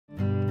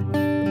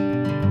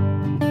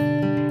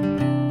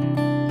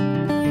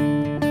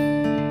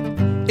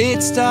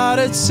It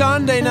started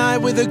Sunday night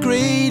with a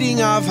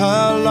greeting of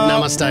hello.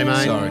 Namaste,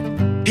 mate. Sorry.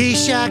 He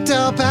shacked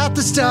up at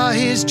the start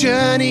his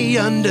journey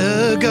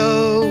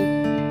undergo.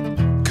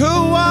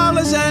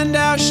 Koalas and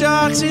our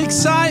sharks,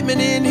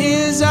 excitement in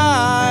his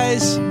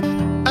eyes.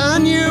 A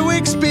new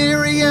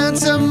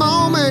experience, a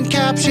moment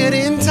captured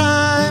in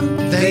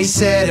time. They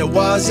said it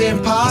was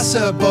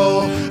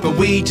impossible, but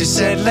we just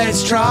said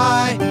let's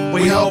try.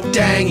 We hope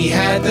Dangi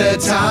had the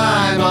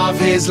time of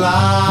his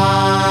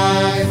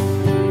life.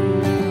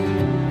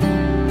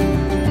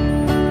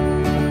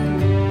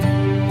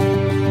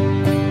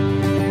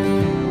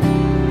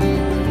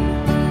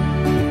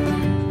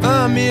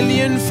 A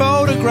million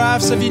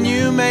photographs of your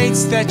new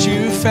mates that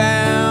you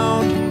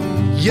found.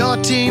 Your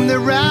team, the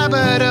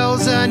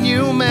Rabbitohs, a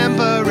new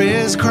member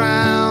is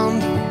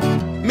crowned.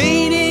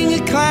 Meeting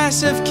a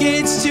class of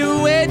kids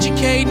to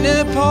educate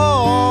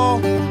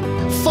Nepal.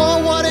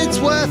 For what it's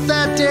worth,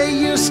 that day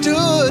you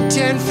stood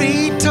 10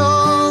 feet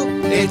tall.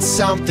 It's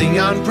something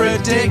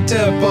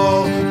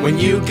unpredictable when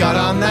you got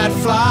on that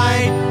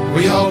flight.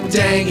 We hope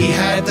Dangi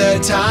had the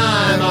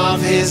time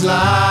of his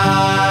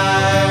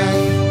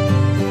life.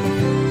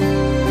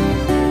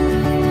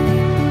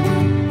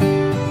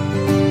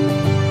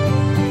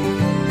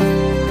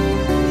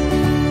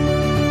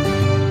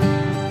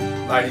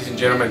 Ladies and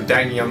gentlemen,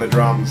 Dangi on the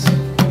drums.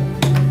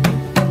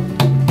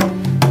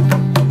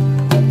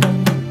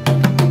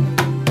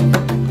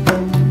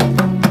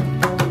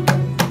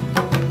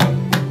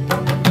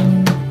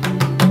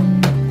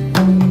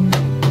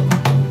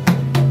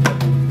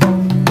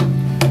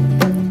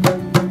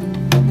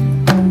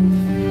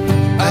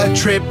 A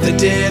trip that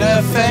did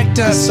affect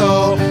us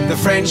all, the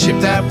friendship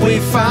that we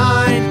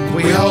find.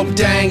 We hope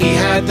Dangi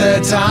had the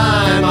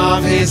time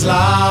of his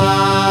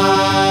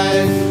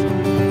life.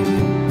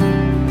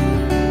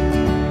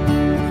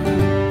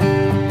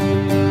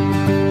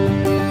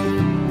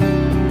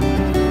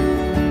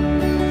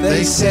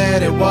 They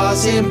said it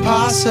was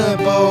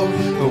impossible,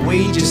 but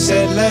we just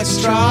said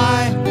let's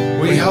try.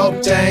 We hope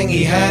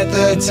Dangi had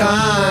the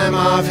time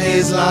of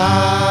his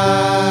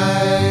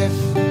life.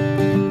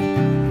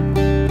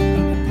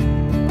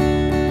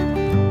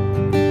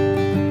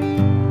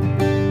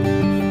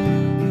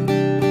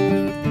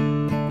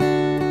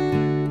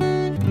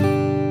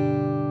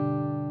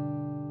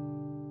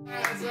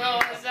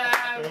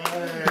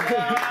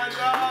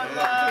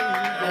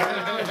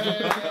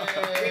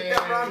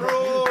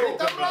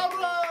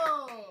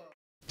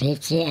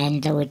 Fitzy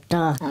and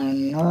Wippa,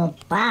 no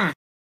pa.